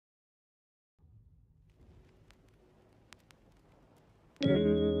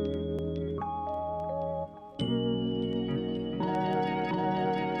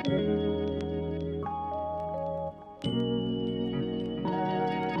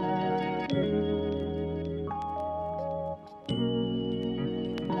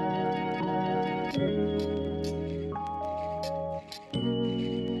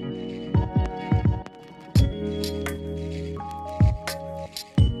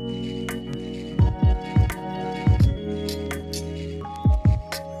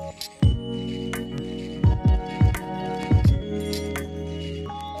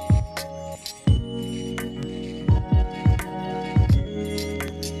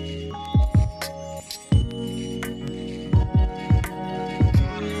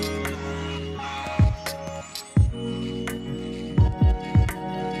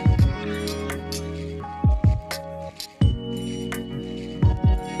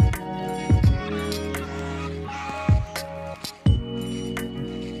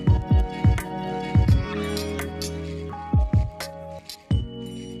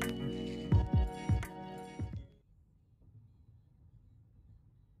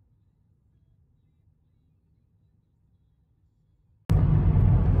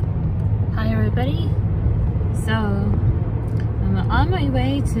everybody. So I'm on my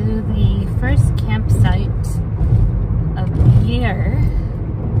way to the first campsite of the year.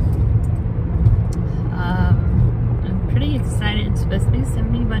 I'm pretty excited. It's supposed to be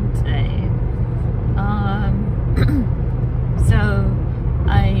 71 today. So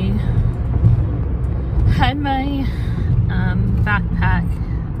I had my backpack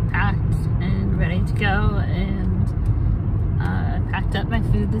packed and ready to go, and packed up my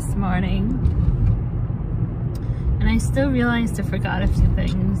food this morning, and I still realized I forgot a few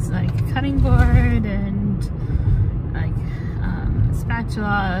things like a cutting board and like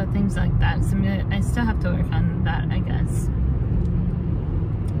spatula, things like that. So I still have to work on that, I guess.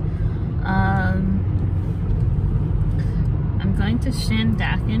 I'm going to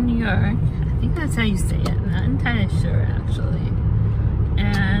Shandaken, New York. I think that's how you say it. I'm not entirely sure actually.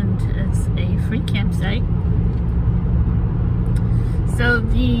 And it's a free campsite. So it'll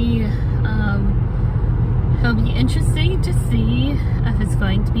be interesting to see if it's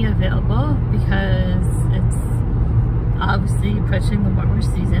going to be available, because it's obviously approaching the warmer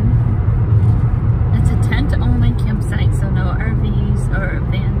season. It's a tent-only campsite, so no RVs or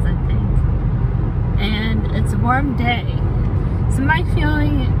vans, I think. And it's a warm day. So my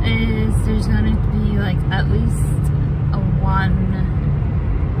feeling is there's going to be like at least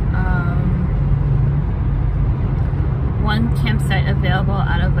one campsite available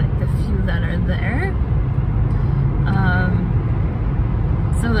out of like the few that are there.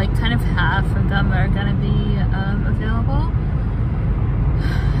 So like kind of half of them are gonna be available.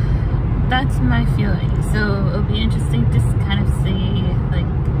 That's my feeling. So it'll be interesting to kind of see like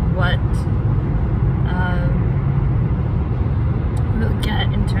what we'll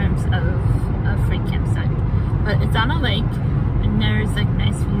get in terms of a free campsite. But it's on a lake, and there's like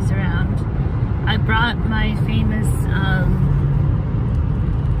nice views around. I brought my famous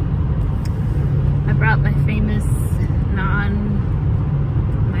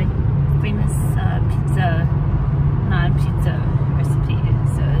non-pizza recipe.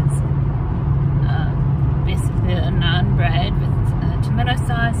 So it's basically a naan bread with tomato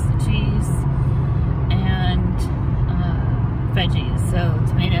sauce, cheese, and veggies, so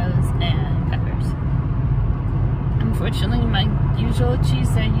tomatoes and peppers. Unfortunately, my usual cheese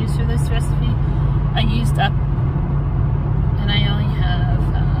that I use for this recipe, I used up, and I only have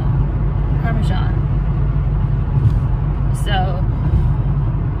Parmesan. So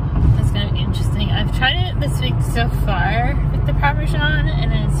that's gonna be interesting. I've tried it this week so far with the Parmesan,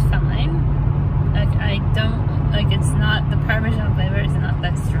 and it's fine. Like I don't like, it's not, the Parmesan flavor is not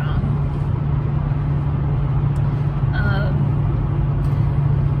that strong.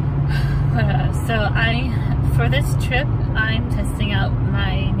 So for this trip, I'm testing out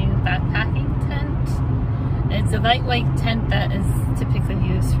my new backpacking tent. It's a lightweight tent that is typically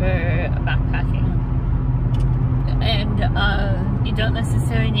used for backpacking. And you don't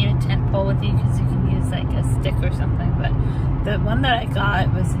necessarily need a tent pole with you, because you can use like a stick or something. But the one that I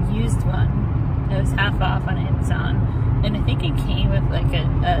got was a used one. It was half off on Amazon. And I think it came with like a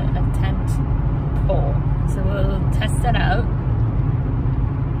tent pole. So we'll test that out.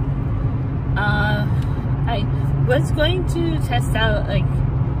 I was going to test out like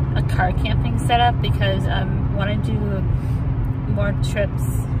a car camping setup, because I want to do more trips.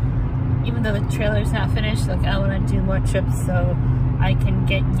 Even though the trailer's not finished, like I want to do more trips so I can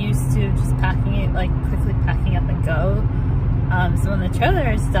get used to just packing it, like quickly packing up and go. So when the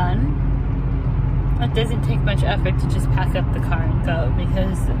trailer is done, it doesn't take much effort to just pack up the car and go,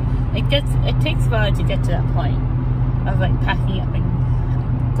 because it takes a while to get to that point of like packing up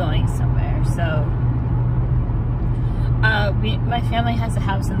and going somewhere. So my family has a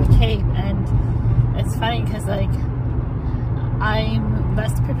house in the Cape, and it's funny because like I'm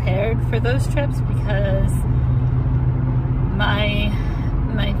less prepared for those trips, because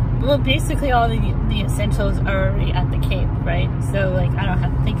well, basically all the essentials are already at the Cape, right? So like I don't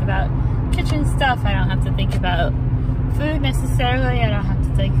have to think about kitchen stuff, I don't have to think about food necessarily, I don't have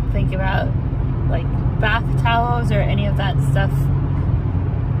to think about like bath towels or any of that stuff.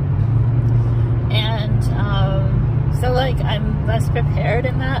 And so like I'm less prepared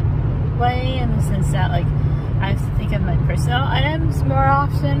in that way, in the sense that like I have to think of my personal items more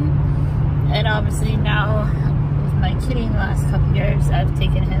often. And obviously now with my kitty in the last couple of years, I've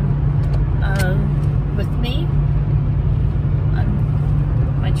taken him with me on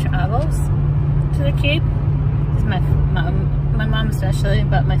my travels to the Cape. My mom especially,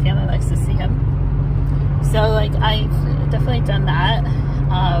 but my family likes to see him. So like I've definitely done that,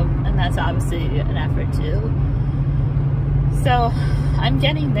 and that's obviously an effort too. So I'm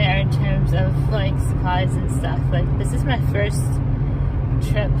getting there in terms of like supplies and stuff. Like this is my first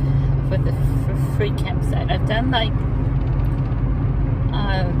trip with a free campsite. I've done like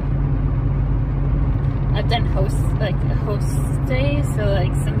I've done host stays, so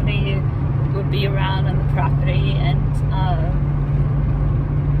like somebody would be around on the property, and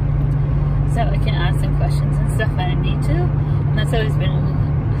so I can ask them questions and stuff when I need to, and that's always been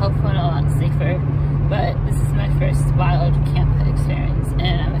helpful and a lot safer. But this is my first wild camp experience,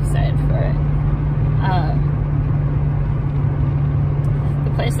 and I'm excited for it.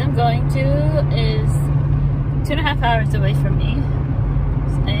 The place I'm going to is 2.5 hours away from me,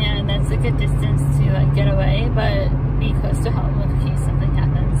 and that's a good distance to like get away, but be close to home in case something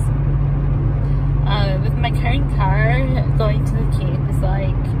happens. With my current car, going to the Cape is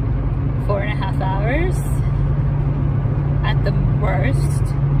like 4.5 hours at the worst,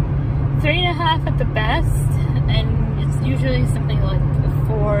 3.5 at the best, and it's usually something like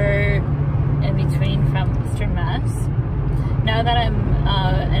 4 in between from Western Mass. Now that I'm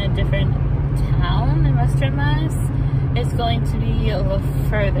in a different town in Western Mass, it's going to be a little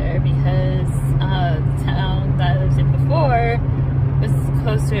further because the town that I was in before was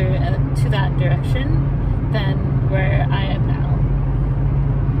closer to that direction than where I am now.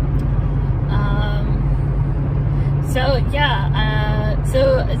 So yeah,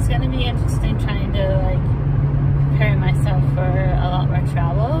 so it's going to be interesting trying to like prepare myself for a lot more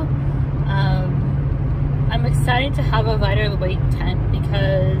travel. I'm excited to have a lighter weight tent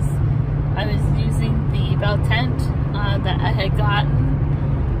because I was using the bell tent that I had gotten,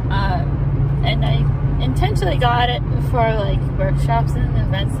 and I intentionally got it for like workshops and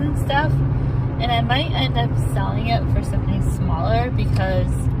events and stuff, and I might end up selling it for something smaller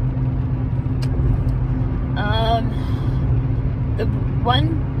because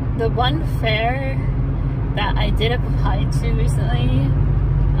the one fair that I did apply to recently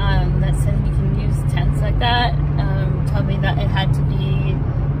that said you can use tents like that told me that it had to be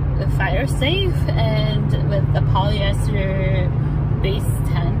fire safe and with a polyester based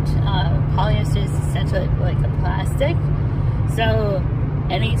tent. Polyester is essentially like a plastic, so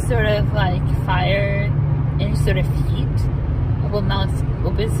any sort of like fire, any sort of heat will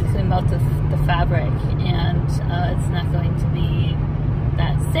basically melt the fabric, and it's not going to be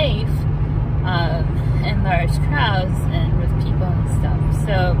that safe in large crowds and with people and stuff.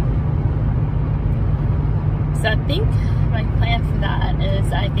 So I think my plan for that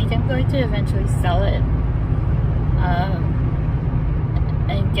is I think I'm going to eventually sell it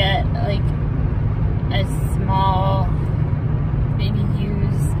and get like a small, maybe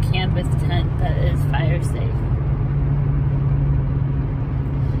used canvas tent that is fire safe.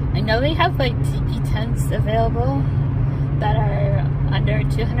 I know they have like tiki tents available that are under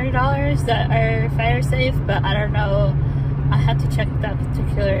 $200 that are fire safe, but I don't know. I have to check that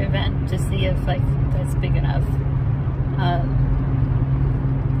particular event to see if like that's big enough.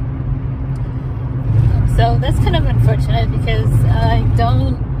 So that's kind of unfortunate because I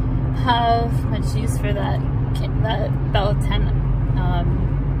don't have much use for that bell tent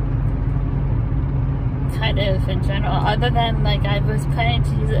kind of in general, other than like I was planning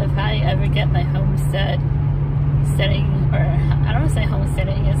to use it if I ever get my homestead setting, or I don't want to say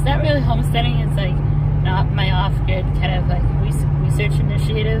homesteading, it's not really homesteading, it's like not my off-grid kind of like research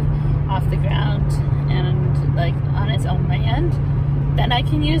initiative off the ground and like on its own land, then I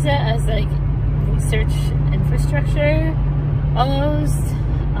can use it as like research infrastructure almost.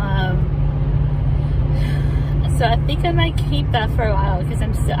 So I think I might keep that for a while because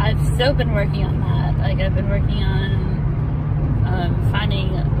I've still been working on that. Like I've been working on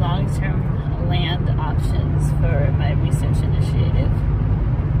finding long-term land options for my research initiative.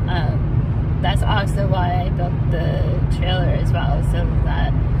 That's also why I built the trailer as well, so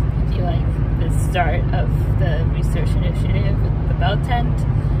that it'd be like the start of the research initiative with the bell tent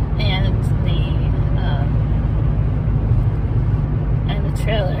and the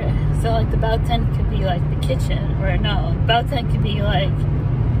trailer. So like the bell tent could be like the kitchen, or no, the bell tent could be like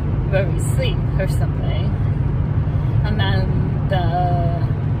where we sleep or something, and then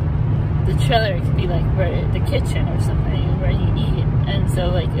the trailer could be like where the kitchen or something where you eat, and so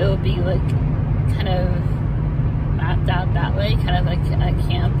like it'll be like kind of mapped out that way, kind of like a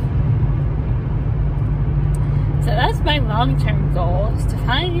camp. So that's my long-term goal, is to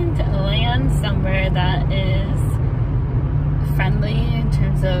find land somewhere that is friendly in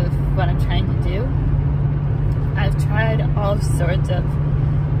terms of what I'm trying to do. I've tried all sorts of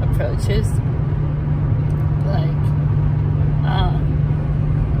approaches, like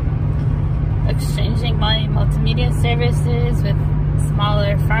exchanging my multimedia services with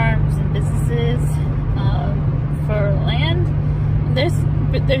smaller farms and businesses for land.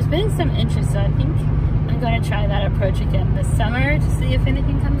 There's been some interest, so I think I'm going to try that approach again this summer to see if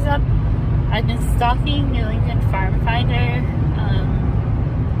anything comes up. I've been stalking New England Farm Finder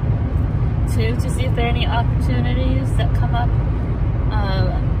too, to see if there are any opportunities that come up.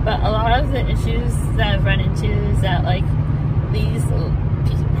 But a lot of the issues that I've run into is that, like, these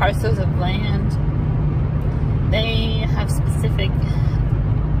parcels of land, they have specific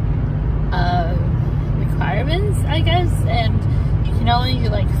requirements, I guess, and you can only,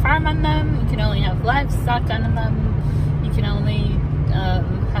 like, farm on them, you can only have livestock on them, you can only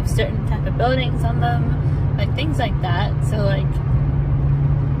have certain type of buildings on them, like things like that. So, like,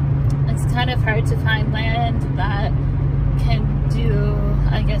 it's kind of hard to find land that can do,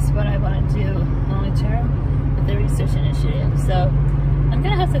 I guess, what I want to do long term with the research initiative. So I'm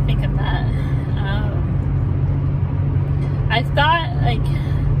gonna have to think of that. I thought, like,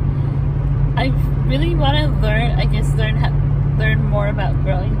 I really want to learn, I guess, learn more about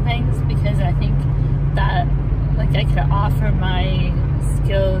growing things, because I think that, like, I could offer my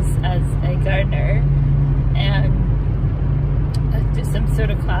skills as a gardener and do some sort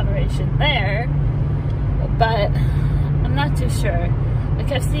of collaboration there, but I'm not too sure.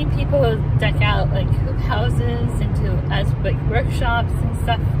 Like, I've seen people deck out, like, hoop houses as, like, workshops and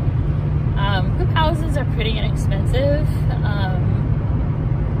stuff. Hoop houses are pretty inexpensive.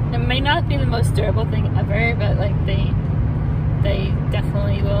 It may not be the most durable thing ever, but, like, they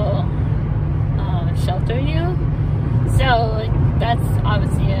definitely will shelter you. So, like, that's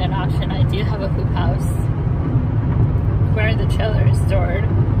obviously an option. I do have a hoop house where the trailer is stored.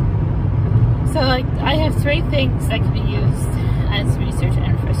 So, like, I have 3 things that can be used as research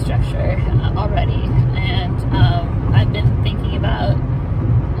infrastructure already, and I've been thinking about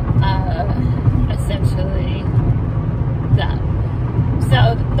essentially that.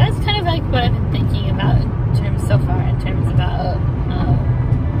 So that's kind of like what I've been thinking about in terms about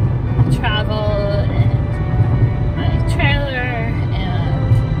travel and my trailer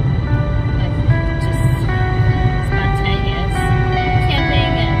and, like, just spontaneous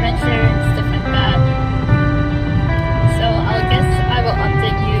camping and adventure and stuff like that. So I guess I will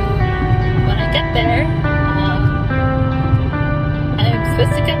update you when I get there. I'm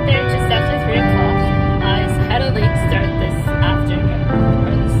supposed to get there just after 3 o'clock. I had a late start this afternoon,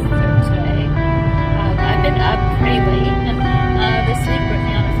 or today. I've been up pretty late this week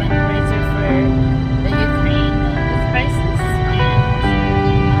working on a fundraiser for the Ukraine youth crisis, and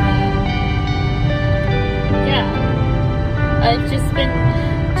yeah, I've just been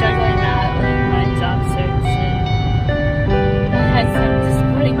juggling that with my job search, and I had some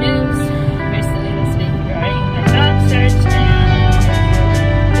disappointing news recently this week regarding my job search, and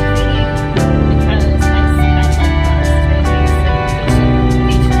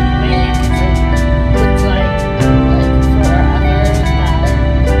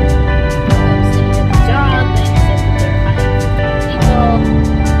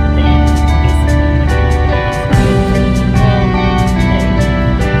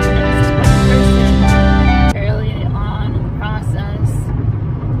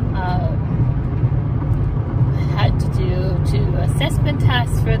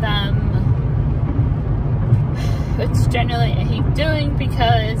for them, which generally I hate doing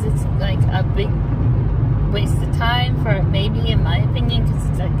because it's, like, a big waste of time for, maybe, in my opinion, because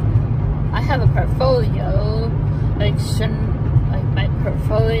it's like, I have a portfolio. Like, shouldn't, like, my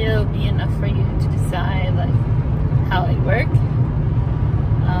portfolio be enough for you to decide, like, how I work?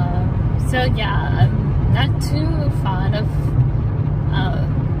 So yeah, I'm not too fond of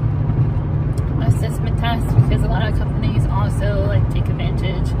assessment tasks, because a lot of companies also, like, take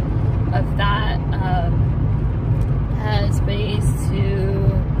advantage of that as ways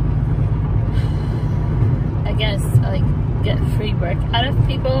to, I guess, like, get free work out of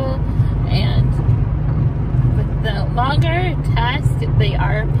people. And with the longer task, they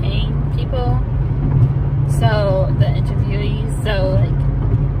are paying people, so the interviewees, so, like,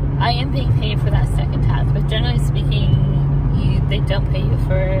 I am being paid for that second task, but generally speaking, they don't pay you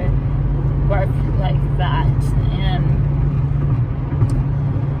for work like that. And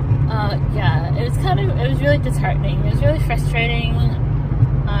yeah, it was really disheartening. It was really frustrating.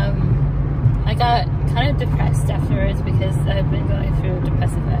 I got kind of depressed afterwards because I've been going through a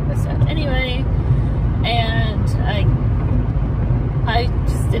depressive episode anyway, and I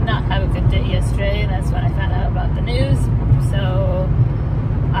just did not have a good day yesterday, and that's when I found out about the news. So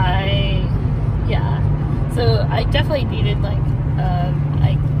I definitely needed, like,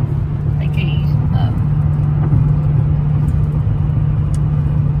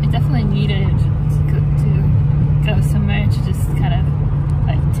 I definitely needed to go somewhere to just kind of,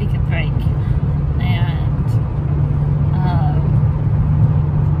 like, take a break. And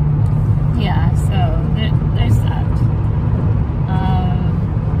yeah, so there's that.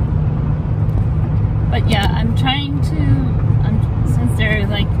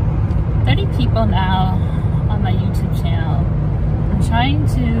 trying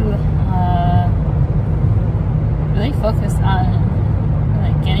to really focus on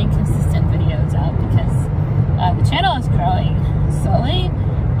like getting consistent videos out because the channel is growing slowly.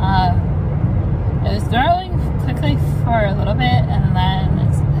 It was growing quickly for a little bit and then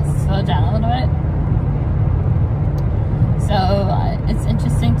it's slowed down a little bit. So it's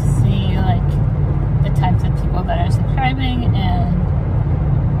interesting to see like the types of people that are subscribing and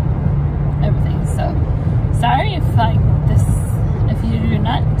everything. So sorry if like this, if you're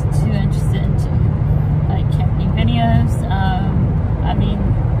not too interested into like camping videos. I mean,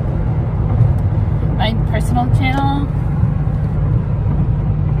 my personal channel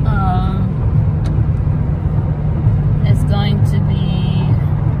is going to be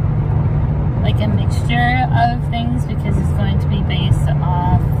like a mixture of things because it's going to be based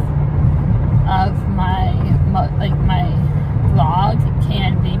off of my vlog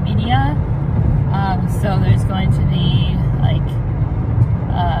K&B media. So there's going to be like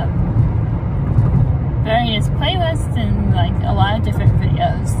various playlists and like a lot of different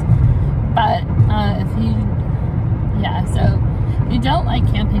videos. But if you don't like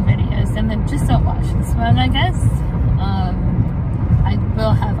camping videos, then just don't watch this one, I guess. I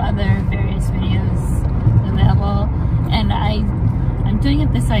will have other various videos available, and I'm doing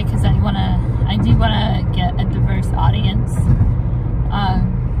it this way because I do wanna get a diverse audience.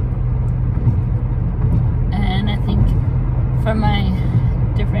 And I think for my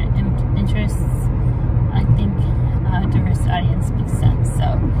different interests, I think a diverse audience makes sense.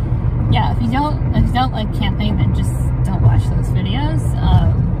 So yeah, if you don't like camping, then just don't watch those videos.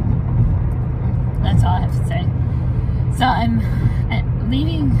 That's all I have to say. So I'm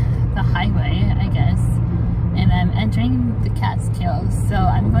leaving the highway, I guess, and I'm entering the Catskills. So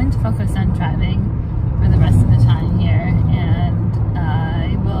I'm going to focus on driving for the rest of the time here, and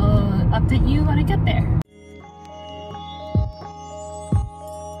I will update you when I get there.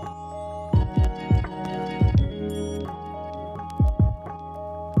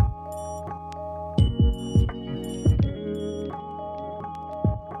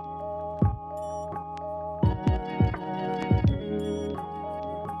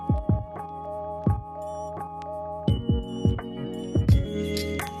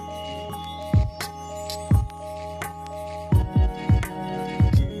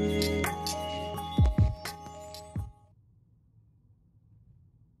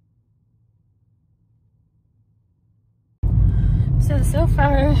 So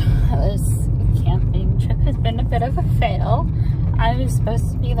far, this camping trip has been a bit of a fail. I was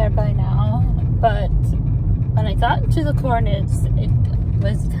supposed to be there by now, but when I got to the coordinates, it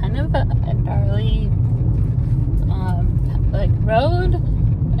was kind of a gnarly like road,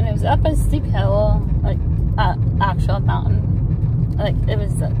 and it was up a steep hill, like actual mountain. Like it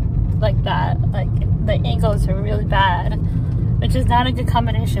was like that. Like the angles were really bad, which is not a good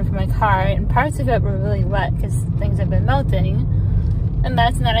combination for my car. And parts of it were really wet because things have been melting. And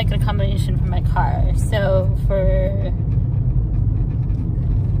that's not a good combination for my car. So for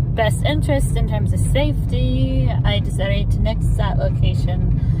best interest in terms of safety, I decided to nix that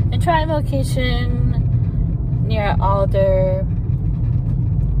location and try a location near Alder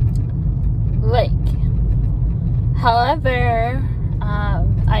Lake. However,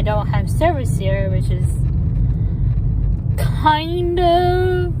 I don't have service here, which is kind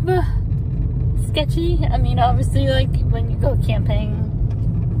of sketchy. I mean, obviously, like when you go camping,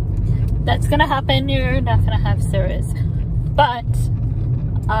 that's gonna happen. You're not gonna have service, but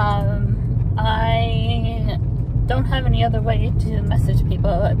I don't have any other way to message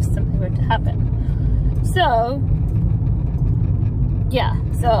people if something were to happen. So yeah,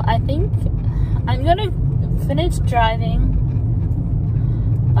 so I think I'm gonna finish driving.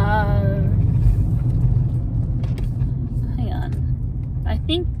 Hang on. I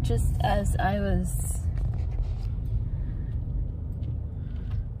think just as I was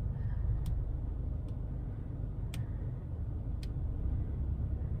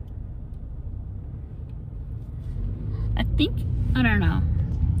I don't know.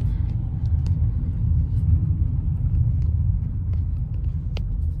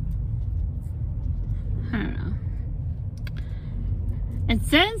 I don't know. It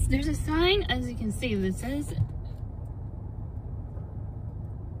says, there's a sign, as you can see, that says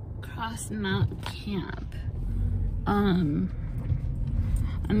Cross Mount Camp. I'm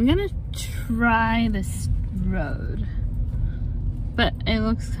gonna try this road, but it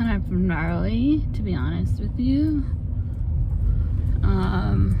looks kind of gnarly, to be honest with you.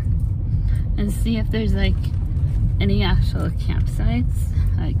 And see if there's like any actual campsites,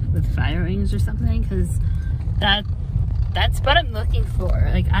 like with fire rings or something, because that's what I'm looking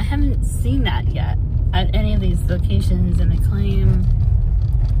for. Like I haven't seen that yet at any of these locations, and I claim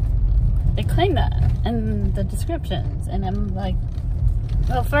claim that in the descriptions, and I'm like,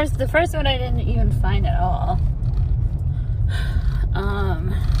 well, the first one I didn't even find at all.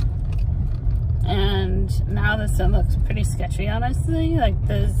 And now this one looks pretty sketchy, honestly. Like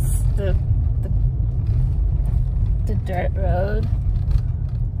the dirt road.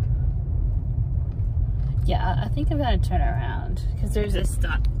 Yeah, I think I'm gonna turn around because there's a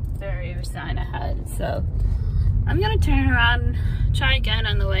stop barrier sign ahead. So I'm gonna turn around, try again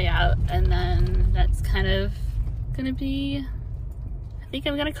on the way out, and then that's kind of gonna be, I think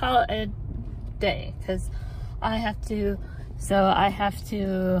I'm gonna call it a day, because I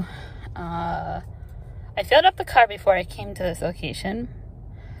filled up the car before I came to this location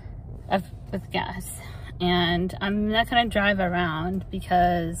with gas, and I'm not gonna drive around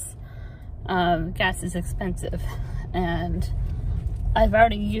because gas is expensive, and I've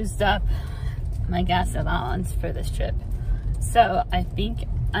already used up my gas allowance for this trip. So I think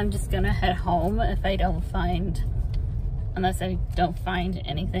I'm just gonna head home unless I don't find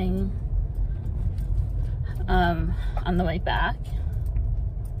anything on the way back,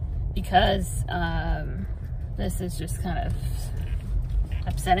 because this is just kind of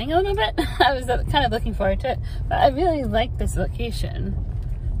upsetting a little bit. I was kind of looking forward to it, but I really like this location,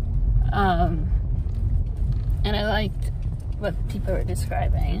 and I liked what people were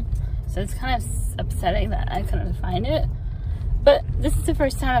describing, so it's kind of upsetting that I couldn't find it. But this is the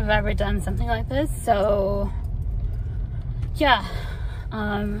first time I've ever done something like this, so yeah.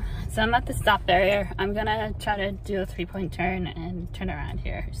 So I'm at the stop barrier. I'm gonna try to do a 3-point turn and turn around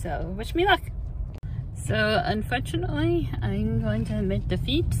here, so wish me luck. So unfortunately, I'm going to admit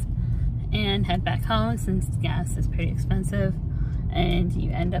defeat and head back home, since gas is pretty expensive and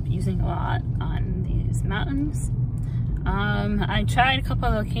you end up using a lot on these mountains. I tried a couple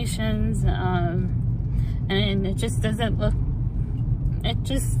of locations, and it just didn't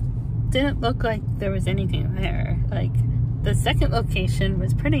look like there was anything there. Like, the second location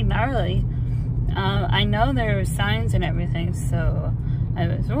was pretty gnarly. I know there were signs and everything, so I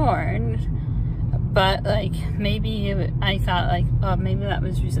was warned, but like, I thought like, oh, maybe that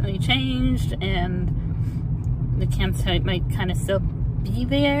was recently changed and the campsite might kind of still be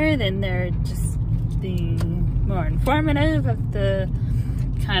there, then they're just being more informative of the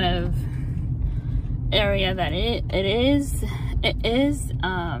kind of area that it is.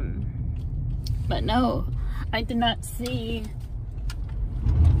 But no, I did not see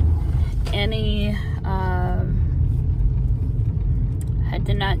any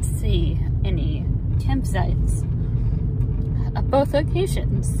campsites at both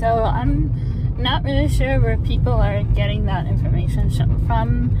locations, so I'm not really sure where people are getting that information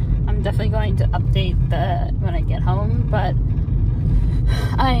from. I'm definitely going to update when I get home, but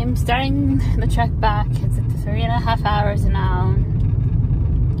I'm starting the trek back. It's at 3.5 hours now,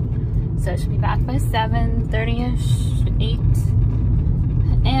 so I should be back by 7:30ish, 8.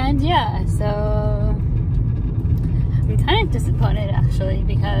 And yeah, so I'm kind of disappointed actually,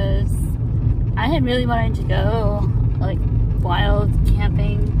 because I had really wanted to go like wild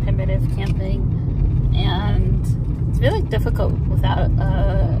camping, primitive camping, and it's really difficult without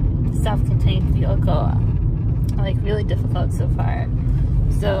a self-contained vehicle. Like, really difficult so far.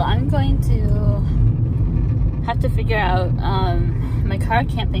 So I'm going to have to figure out my car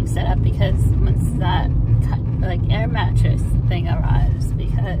camping setup, because once that like air mattress thing arrives,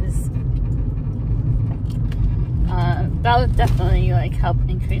 because that would definitely like help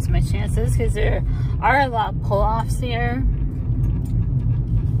increase my chances, because there are a lot of pull-offs here,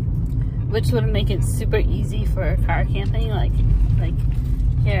 which would make it super easy for car camping. Like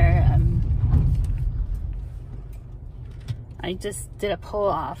here, I just did a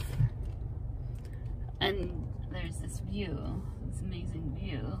pull-off, and there's this view, this amazing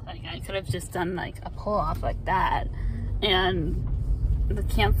view. Like, I could have just done like a pull-off like that and the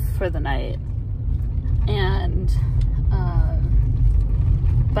camp for the night, and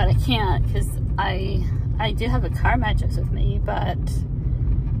but I can't, because I do have a car mattress with me, but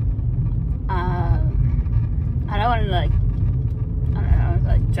I don't want to like, I don't know,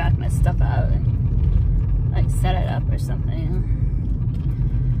 like drag my stuff out and like set it up or something.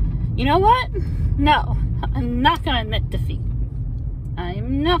 You know what? No, I'm not gonna admit defeat.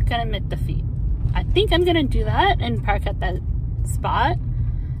 I'm not gonna admit defeat. I think I'm gonna do that and park at that spot,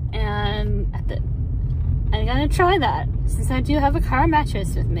 and I'm gonna try that. Since I do have a car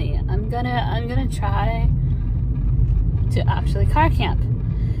mattress with me, I'm gonna try to actually car camp.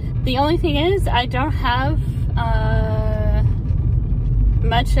 The only thing is, I don't have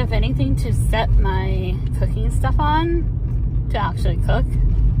much of anything to set my cooking stuff on to actually cook.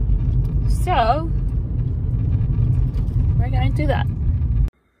 So we're gonna do that.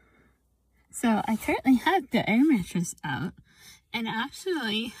 So I currently have the air mattress out, and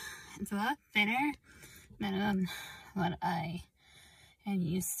actually it's a lot thinner than what I am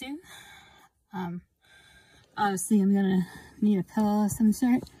used to. Obviously I'm gonna need a pillow of some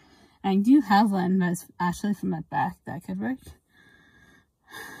sort. I do have one, but it's actually for my back. That could work.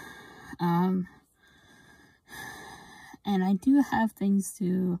 And I do have things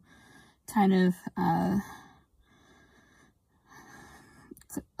to kind of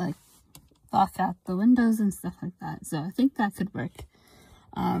like block out the windows and stuff like that, so I think that could work.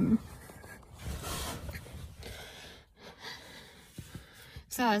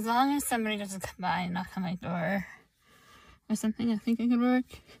 So as long as somebody doesn't come by and knock on my door or something, I think it could work.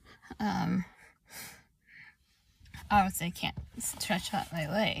 Obviously I can't stretch out my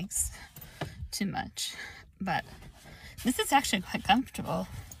legs too much, but this is actually quite comfortable.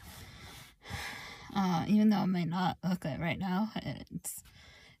 Even though it may not look it right now,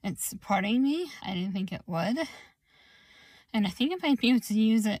 it's supporting me. I didn't think it would. And I think I might be able to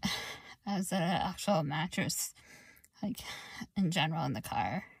use it as an actual mattress, like in general in the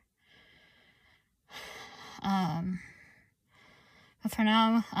car. But for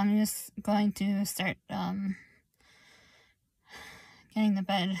now, I'm just going to start getting the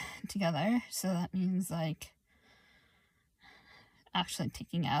bed together. So that means like actually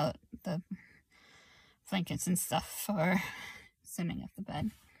taking out the blankets and stuff for setting up the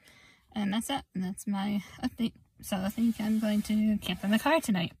bed. And that's it. And that's my update. So I think I'm going to camp in the car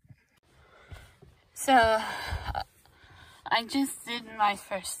tonight. So I just did my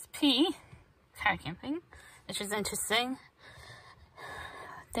first car camping, which was interesting.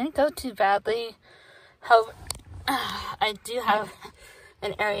 Didn't go too badly. However, I do have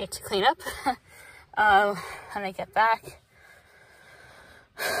an area to clean up when I get back.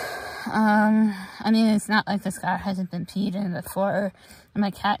 I mean, it's not like this car hasn't been peed in before, and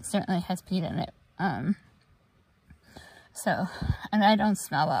my cat certainly has peed in it. So, and I don't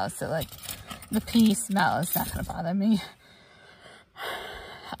smell well, so like the pee smell is not gonna bother me.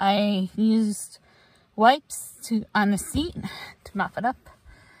 I used wipes on the seat to mop it up,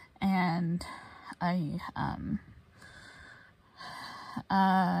 and I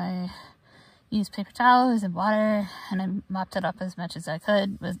used paper towels and water, and I mopped it up as much as I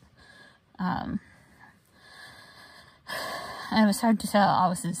could with, and it was hard to tell,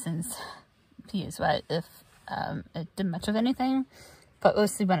 obviously, since pee is wet, if it did much of anything, but we'll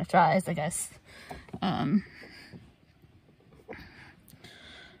see when it dries, I guess.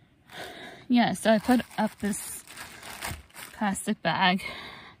 Yeah, so I put up this plastic bag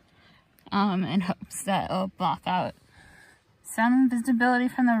in hopes that it'll block out some visibility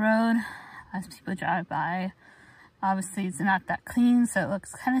from the road as people drive by. Obviously it's not that clean, so it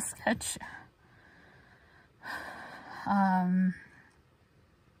looks kind of sketch.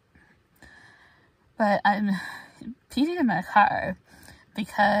 But I'm peeing in my car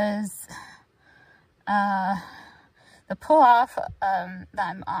because the pull-off that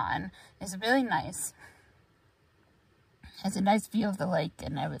I'm on is really nice. It has a nice view of the lake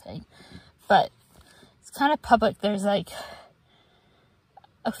and everything, but it's kind of public. There's like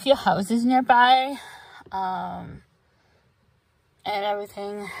a few houses nearby and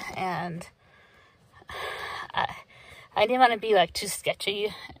everything, and I didn't want to be like too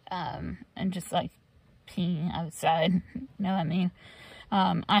sketchy and just like peeing outside, you know what I mean?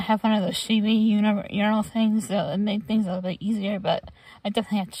 I have one of those Shiwi urinal things, so it made things a little bit easier, but I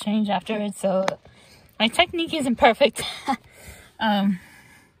definitely have to change afterwards, so my technique isn't perfect.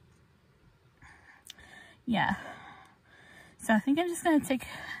 Yeah. So I think I'm just going to take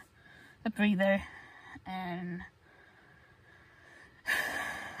a breather and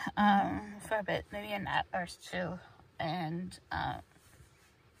for a bit, maybe a nap or two, and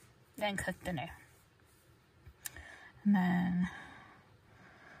then cook dinner. And then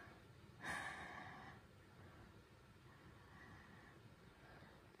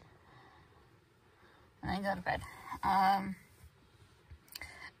go to bed. I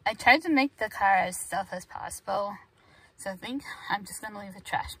tried to make the car as stealth as possible, so I think I'm just going to leave the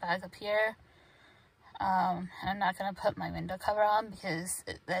trash bag up here. I'm not going to put my window cover on because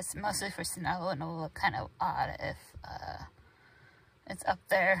that's mostly for snow, and it will look kind of odd if it's up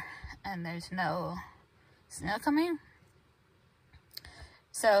there and there's no snow coming.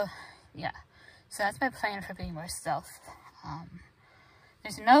 So yeah, so that's my plan for being more stealth.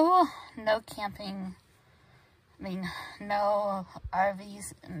 There's no camping, I mean, no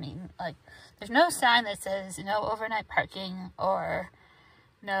RVs, I mean, like, there's no sign that says no overnight parking or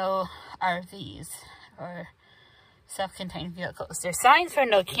no RVs or self-contained vehicles. There's signs for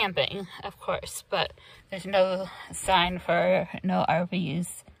no camping, of course, but there's no sign for no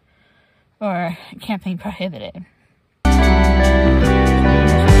RVs or camping prohibited.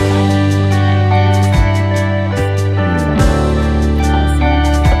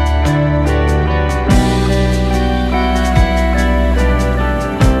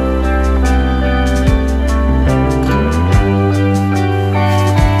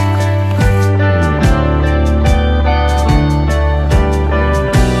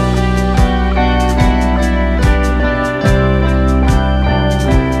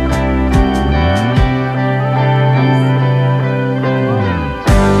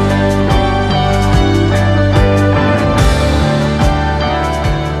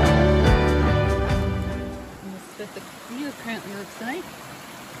 Currently looks like.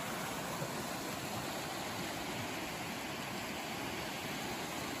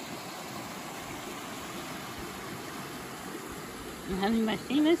 I'm having my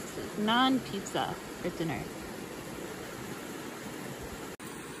famous naan pizza for dinner.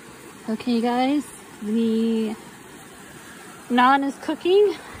 Okay guys, the naan is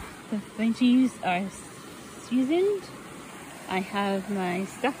cooking. The veggies are seasoned. I have my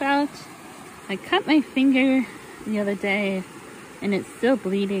stuff out. I cut my finger the other day and it's still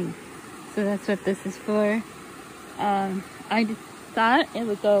bleeding, so that's what this is for. I thought it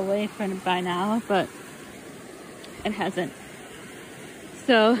would go away by now, but it hasn't.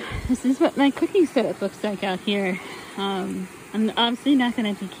 So this is what my cooking setup looks like out here. I'm obviously not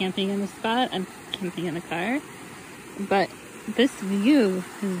going to be camping in the spot. I'm camping in the car, but this view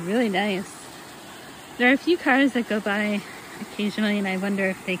is really nice. There are a few cars that go by occasionally and I wonder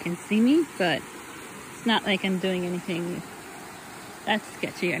if they can see me, but it's not like I'm doing anything that's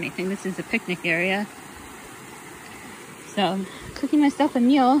sketchy or anything. This is a picnic area. So I'm cooking myself a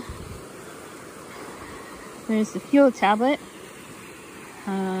meal. There's the fuel tablet.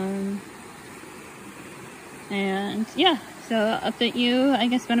 And yeah, so I'll update you, I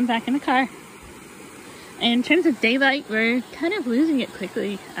guess, when I'm back in the car. And in terms of daylight, we're kind of losing it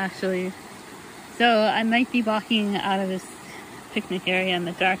quickly, actually. So I might be walking out of this picnic area in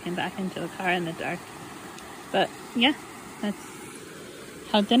the dark and back into the car in the dark. But yeah, that's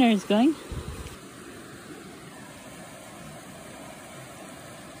how dinner is going.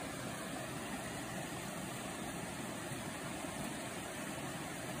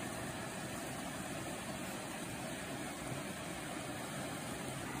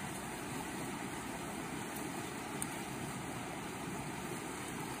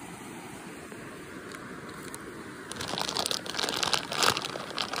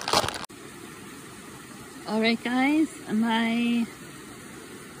 Alright guys, my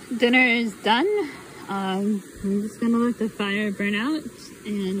dinner is done. I'm just gonna let the fire burn out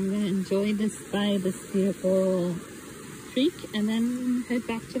and I'm gonna enjoy this by this beautiful creek and then head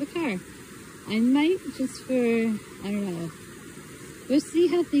back to the car. I might just for, I don't know, we'll see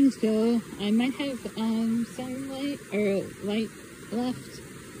how things go. I might have some light left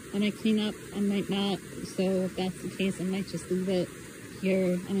when I clean up. I might not, so if that's the case I might just leave it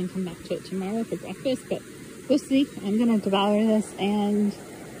here and then come back to it tomorrow for breakfast, but we'll see. I'm gonna devour this and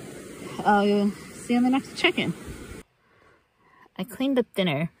I'll see you on the next check-in. I cleaned up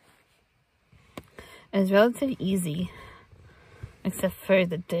dinner. It was relatively easy, except for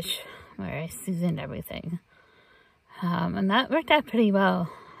the dish where I seasoned everything. And that worked out pretty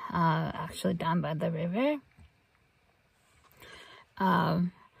well, actually down by the river. So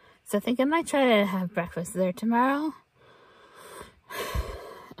I think I might try to have breakfast there tomorrow.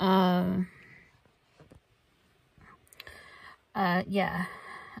 Yeah,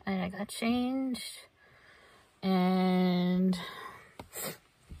 and I got changed and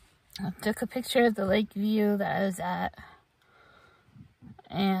I took a picture of the lake view that I was at,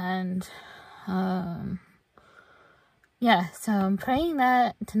 and yeah, so I'm praying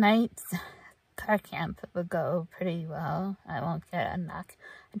that tonight's car camp will go pretty well. I won't get a knock.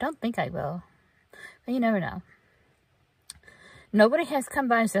 I don't think I will, but you never know. Nobody has come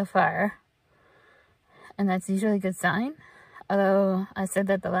by so far, and that's usually a good sign. Although I said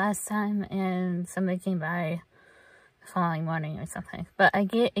that the last time and somebody came by the following morning or something. But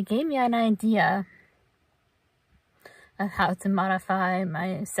it gave me an idea of how to modify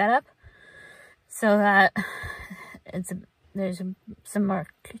my setup so that there's some more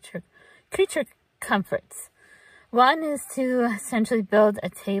creature comforts. One is to essentially build a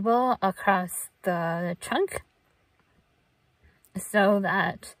table across the trunk so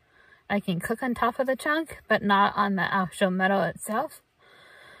that I can cook on top of the trunk, but not on the actual metal itself.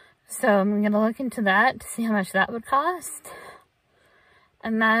 So I'm going to look into that to see how much that would cost.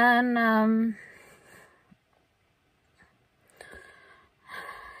 And then,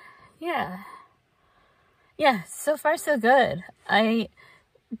 yeah, so far so good.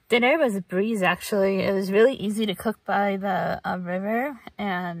 Dinner was a breeze, actually. It was really easy to cook by the river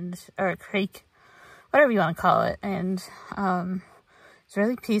or creek, whatever you want to call it. And it's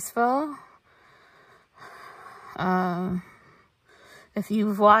really peaceful. If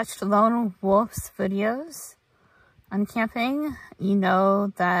you've watched Lone Wolf's videos on camping, you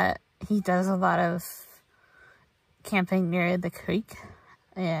know that he does a lot of camping near the creek.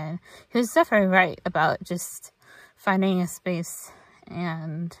 And he was definitely right about just finding a space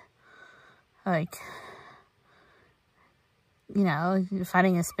and, like, you know,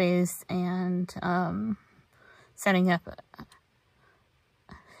 finding a space and setting up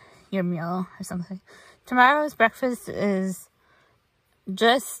your meal or something. Tomorrow's breakfast is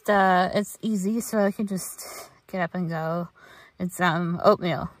just, it's easy, so I can just get up and go. It's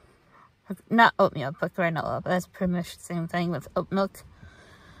oatmeal. Not oatmeal, but granola, but that's pretty much the same thing with oat milk.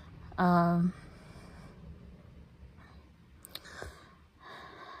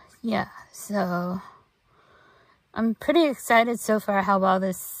 Yeah, so I'm pretty excited so far how well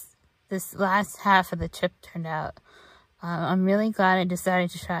this last half of the trip turned out. I'm really glad I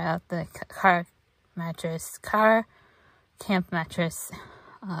decided to try out the car camp mattress.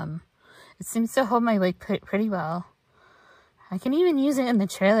 It seems to hold my weight pretty well. I can even use it in the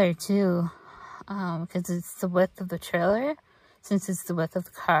trailer too, because it's the width of the trailer, since it's the width of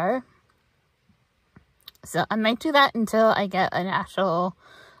the car. So I might do that until I get an actual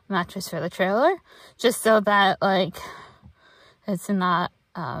mattress for the trailer, just so that, like, it's not,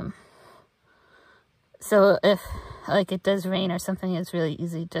 so if, like, it does rain or something, it's really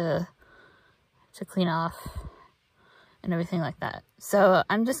easy to clean off and everything like that. So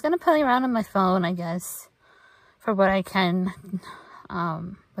I'm just gonna play around on my phone, I guess, for what I can,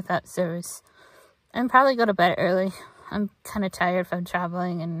 with that service, and probably go to bed early. I'm kind of tired from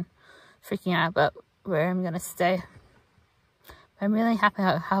traveling and freaking out about where I'm gonna stay. I'm really happy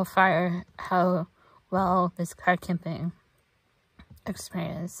how well this car camping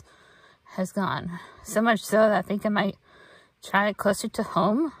experience has gone. So much so that I think I might try it closer to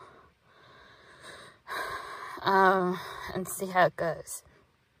home, and see how it goes.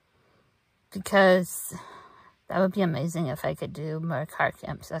 Because that would be amazing if I could do more car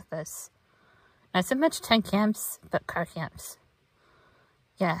camps like this. Not so much tent camps, but car camps.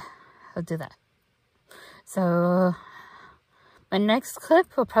 Yeah, I'll do that. So my next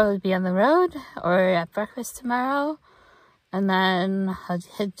clip will probably be on the road or at breakfast tomorrow. And then I'll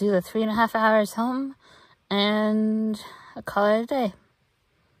do the 3.5 hours home, and I'll call it a day.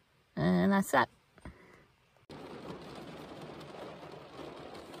 And that's that.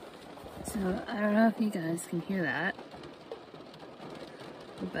 So I don't know if you guys can hear that,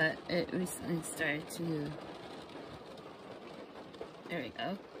 but it recently started to, there we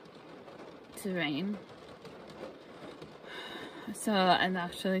go, to rain. So I'm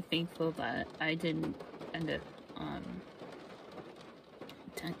actually thankful that I didn't end up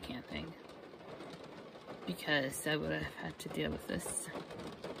tent camping, because I would have had to deal with this.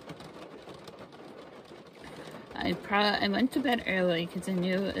 I went to bed early because I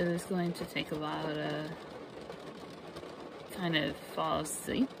knew it was going to take a while to kind of fall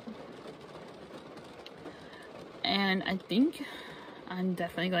asleep. And I think I'm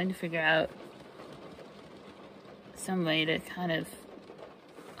definitely going to figure out some way to kind of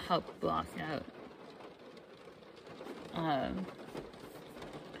help block out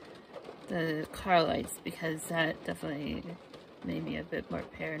the car lights, because that definitely made me a bit more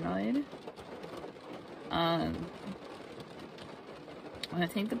paranoid. I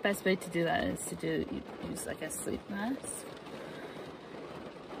think the best way to do that is to use like a sleep mask.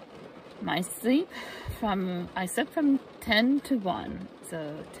 My sleep I slept from 10 to 1,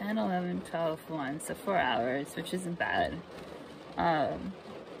 so 10, 11, 12, 1, so 4 hours, which isn't bad.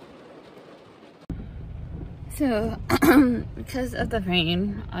 So because of the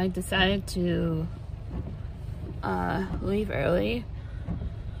rain, I decided to leave early,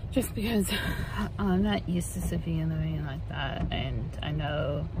 just because I'm not used to sleeping in the rain like that, and I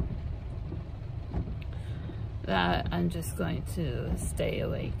know that I'm just going to stay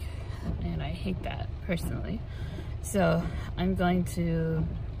awake, and I hate that personally. So I'm going to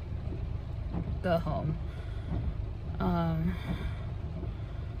go home.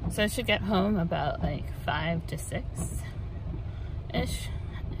 So I should get home about like 5 to 6-ish,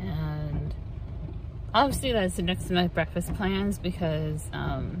 and obviously that's next to my breakfast plans, because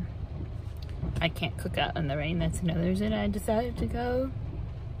I can't cook out in the rain. That's another reason I decided to go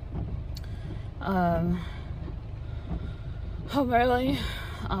home early.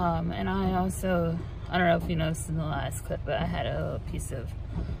 And I also, I don't know if you noticed in the last clip, but I had a little piece of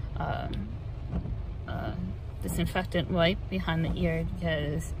disinfectant wipe behind the ear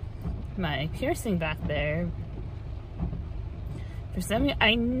because my piercing back there, for some reason,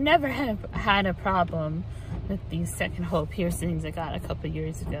 I never have had a problem with these second hole piercings I got a couple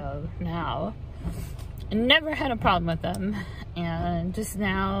years ago now. I never had a problem with them, and just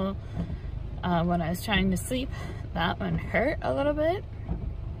now when I was trying to sleep, that one hurt a little bit.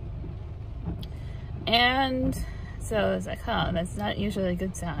 And so I was like, oh, that's not usually a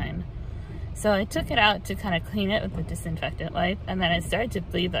good sign. So I took it out to kind of clean it with the disinfectant wipe, and then it started to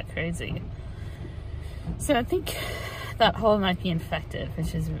bleed like crazy. So I think that hole might be infected,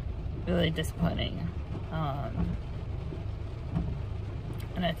 which is really disappointing.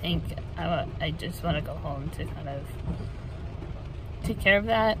 And I think I just want to go home to kind of take care of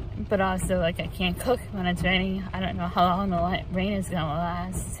that. But also, like, I can't cook when it's raining. I don't know how long the rain is going to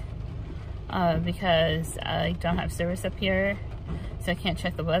last because I don't have service up here, so I can't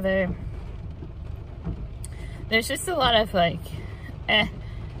check the weather. There's just a lot of like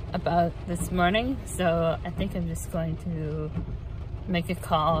about this morning, so I think I'm just going to make a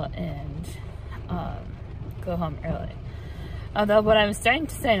call and go home early. Although what I was starting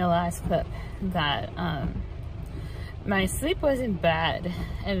to say in the last clip, that my sleep wasn't bad.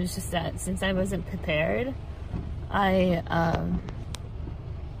 It was just that since I wasn't prepared, I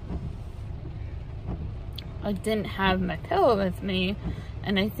didn't have my pillow with me,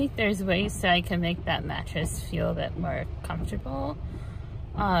 and I think there's ways so I can make that mattress feel a bit more comfortable.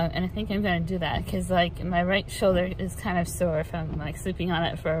 And I think I'm going to do that because, like, my right shoulder is kind of sore from like sleeping on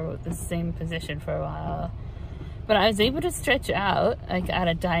it for the same position for a while. But I was able to stretch out like at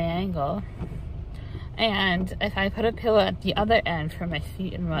a diagonal, and if I put a pillow at the other end for my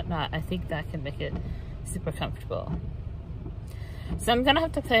feet and whatnot, I think that can make it super comfortable. So I'm gonna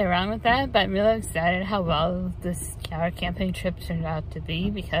have to play around with that, but I'm really excited how well this tower camping trip turned out to be,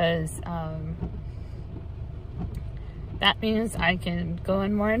 because that means I can go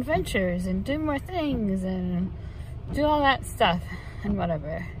on more adventures and do more things and do all that stuff and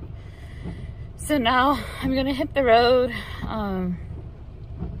whatever. So now I'm gonna hit the road.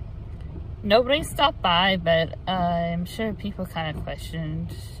 Nobody stopped by, but I'm sure people kind of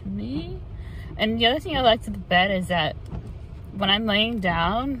questioned me. And the other thing I liked about the bed is that when I'm laying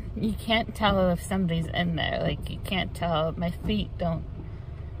down, you can't tell if somebody's in there. Like, you can't tell. My feet don't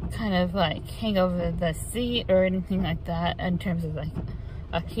kind of like hang over the seat or anything like that in terms of like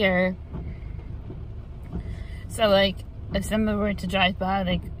up here. So like, if someone were to drive by,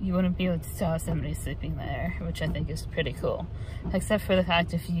 like, you wouldn't be able to tell if somebody's sleeping there, which I think is pretty cool. Except for the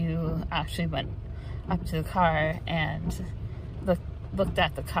fact if you actually went up to the car and looked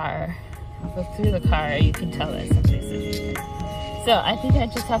at the car, looked through the car, you can tell that somebody's sleeping there. So I think I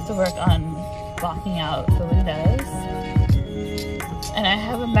just have to work on blocking out the windows. And I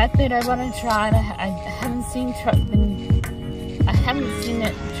have a method I want to try. And I haven't seen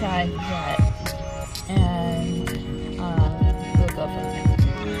it tried yet, and we'll go from there.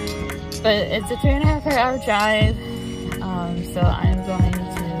 But it's a 3.5 hour drive, so I'm going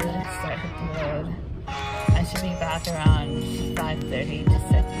to start hitting the road. I should be back around 5:30 to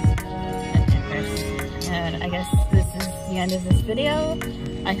 6 in Amherst. And I guess this is the end of this video.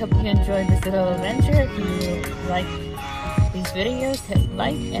 I hope you enjoyed this little adventure. If you like these videos, hit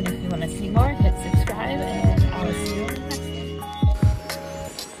like, and if you want to see more, hit subscribe, and I will see you in the next one.